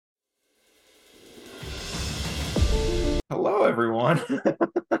Hello, everyone.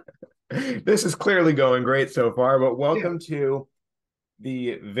 This is clearly going great so far, but Yeah. welcome to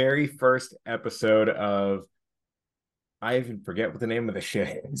the very first episode of I even forget what the name of the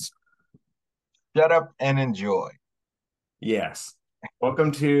shit is. Shut up and enjoy. Yes.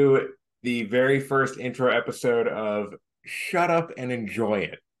 Welcome to the very first intro episode of Shut Up and Enjoy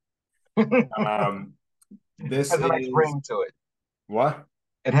It. Has Um, this a nice is ring to it. what?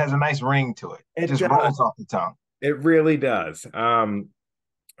 It has a nice ring to it. It Just does. rolls off the tongue. It really does.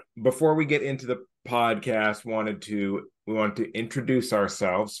 Before we get into the podcast, we want to introduce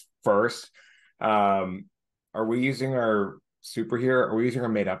ourselves first. Um, are we using our superhero? Are we using our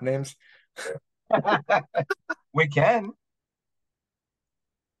made up names? We can.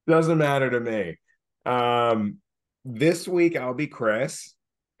 Doesn't matter to me. Um, this week I'll be Chris,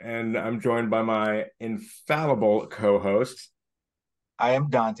 and I'm joined by my infallible co-host, I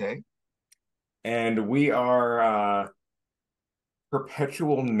am Dante. and we are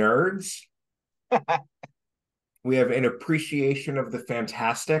perpetual nerds. We have an appreciation of the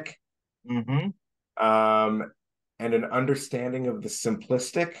fantastic, Hmm. um, and an understanding of the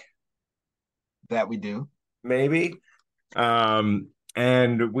simplistic, That we do. maybe.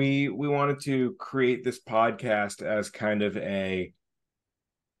 And we wanted to create this podcast as kind of a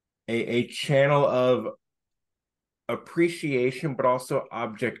channel of appreciation, but also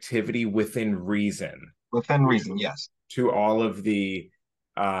objectivity within reason Within reason, to, yes. to all of the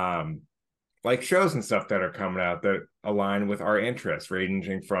um like shows and stuff that are coming out that align with our interests,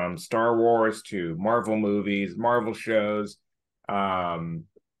 ranging from Star Wars to Marvel movies, Marvel shows, um,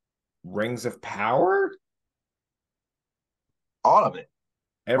 Rings of Power, All of it.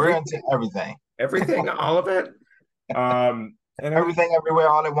 We're everything, into everything. everything, all of it. And I, Everything everywhere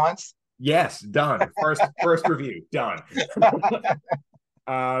all at once. yes, done. First review, done.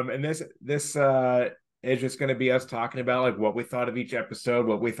 And this is just going to be us talking about like what we thought of each episode,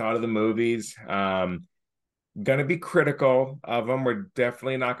 what we thought of the movies. Going to be critical of them. We're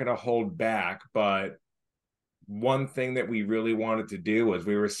definitely not going to hold back, but one thing that we really wanted to do was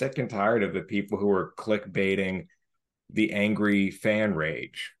we were sick and tired of the people who were clickbaiting the angry fan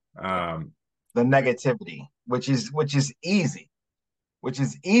rage. Yeah. The negativity, which is easy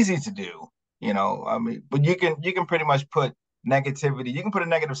to do. I mean, but you can pretty much put negativity, you can put a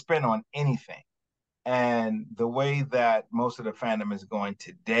negative spin on anything. And the way that most of the fandom is going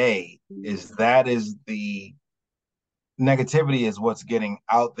today is the negativity is what's getting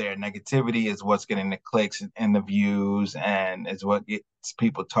out there. Negativity is what's getting the clicks and the views and is what gets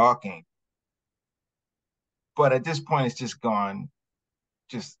people talking. But at this point, it's just gone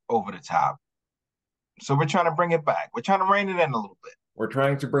just over the top. So we're trying to bring it back. We're trying to rein it in a little bit. We're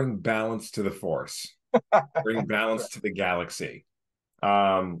trying to bring balance to the force, bring balance to the galaxy.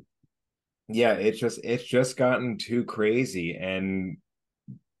 Um, yeah, it's just gotten too crazy, and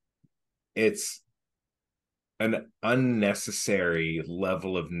it's an unnecessary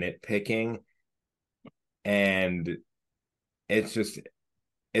level of nitpicking, and it's just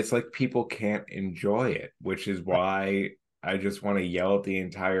it's like people can't enjoy it, which is why I just want to yell at the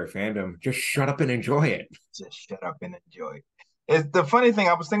entire fandom, just shut up and enjoy it. Just shut up and enjoy it. It's the funny thing.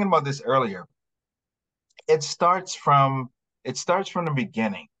 I was thinking about this earlier. It starts from it starts from the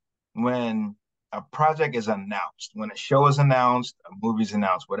beginning when a project is announced, when a show is announced, a movie's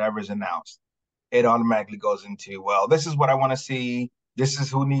announced, whatever is announced, it automatically goes into, well, this is what I want to see. This is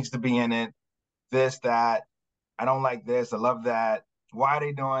who needs to be in it. This, that. I don't like this. I love that. Why are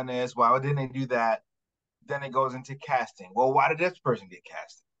they doing this? Why didn't they do that? Then it goes into casting. Well, why did this person get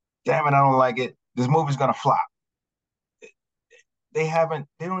casted? Damn it, I don't like it. This movie's gonna flop. They don't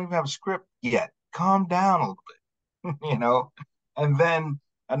even have a script yet. Calm down a little bit. And then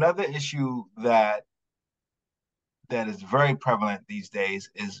another issue that is very prevalent these days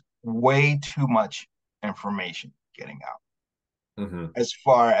is way too much information getting out. Mm-hmm. As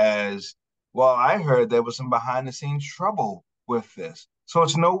far as, well, I heard there was some behind the scenes trouble with this. So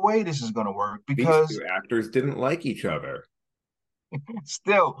it's no way this is going to work These because two actors didn't like each other.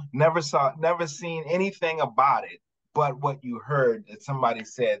 still never seen anything about it, but what you heard that somebody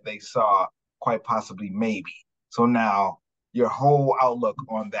said they saw, quite possibly, maybe. So now your whole outlook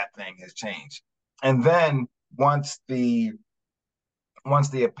on that thing has changed. And then once the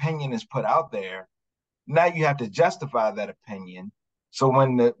opinion is put out there, now you have to justify that opinion. So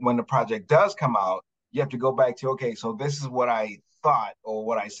when the project does come out, you have to go back to, okay, so this is what I thought or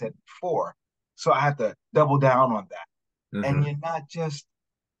what I said before. So I have to double down on that. And Mm-hmm. you're not just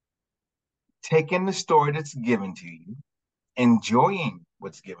taking the story that's given to you, enjoying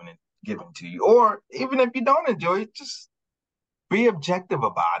what's given to you, or even if you don't enjoy it, just be objective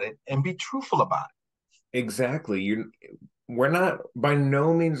about it and be truthful about Exactly. We're not, by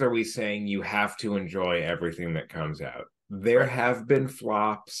no means are we saying you have to enjoy everything that comes out. There Right. have been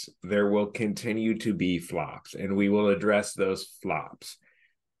flops, there will continue to be flops, and we will address those flops.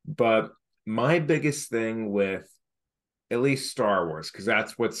 But my biggest thing with at least Star Wars, because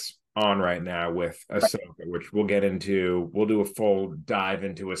that's what's on right now with Ahsoka, which we'll get into. We'll do a full dive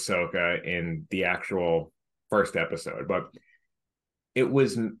into Ahsoka in the actual first episode. But it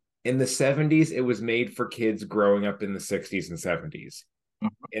was in the 70s, it was made for kids growing up in the 60s and 70s. Mhm.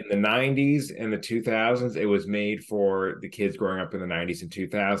 In the 90s and the 2000s, it was made for the kids growing up in the 90s and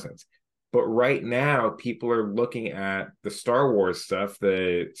 2000s. But right now, people are looking at the Star Wars stuff,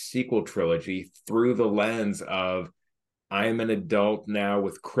 the sequel trilogy, through the lens of I am an adult now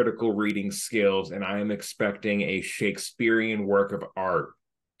with critical reading skills, and I am expecting a Shakespearean work of art.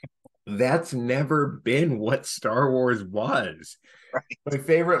 That's never been what Star Wars was. Right. My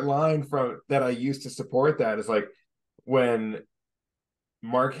favorite line from that I used to support that is like when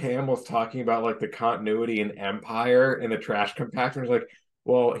Mark Hamill's talking about like the continuity in Empire in the trash compactor. He's like,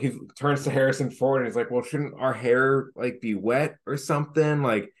 well, he turns to Harrison Ford and he's like, well, shouldn't our hair like be wet or something?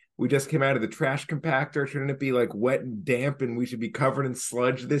 Like we just came out of the trash compactor. Shouldn't it be like wet and damp and we should be covered in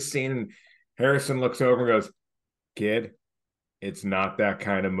sludge this scene? And Harrison looks over and goes, kid, it's not that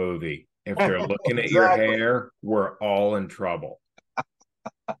kind of movie. If they're looking at your Exactly. hair, we're all in trouble.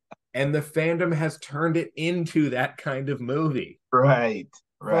 And the fandom has turned it into that kind of movie. Right.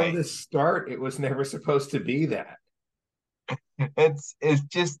 From Right. the start, it was never supposed to be that. It's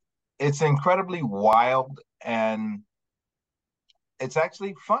just it's incredibly wild and it's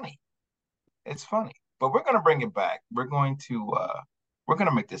actually funny. It's funny. But we're gonna bring it back. We're gonna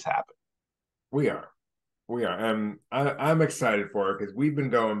make this happen. We are. We are. I'm excited for it because we've been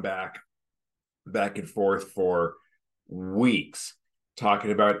going back and forth for weeks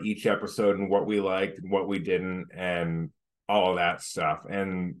talking about each episode and what we liked and what we didn't and all of that stuff.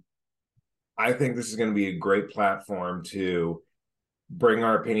 And I think this is going to be a great platform to bring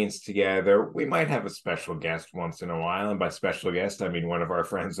our opinions together. We might have a special guest once in a while, and by special guest, I mean one of our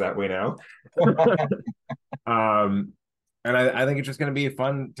friends that we know. um, and I think it's just going to be a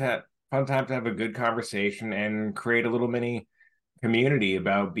fun time to have a good conversation and create a little mini community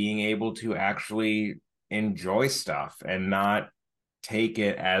about being able to actually enjoy stuff and not take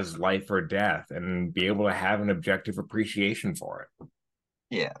it as life or death and be able to have an objective appreciation for it.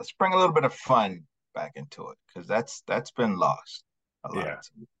 Yeah, let's bring a little bit of fun back into it because that's been lost a lot. Yeah.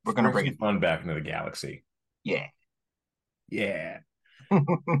 So we're Let's gonna bring bring some it. fun back into the galaxy. Yeah. Yeah.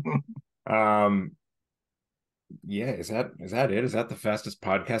 Um, yeah, is that it? Is that the fastest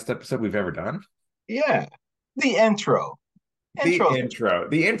podcast episode we've ever done? Yeah. The intro. The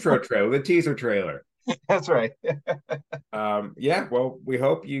Intro. intro trailer, the teaser trailer. That's right. Yeah, well, we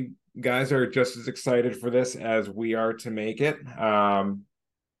hope you guys are just as excited for this as we are to make it.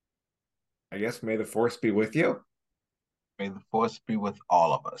 I guess may the force be with you. May the force be with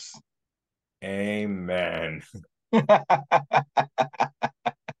all of us. Amen.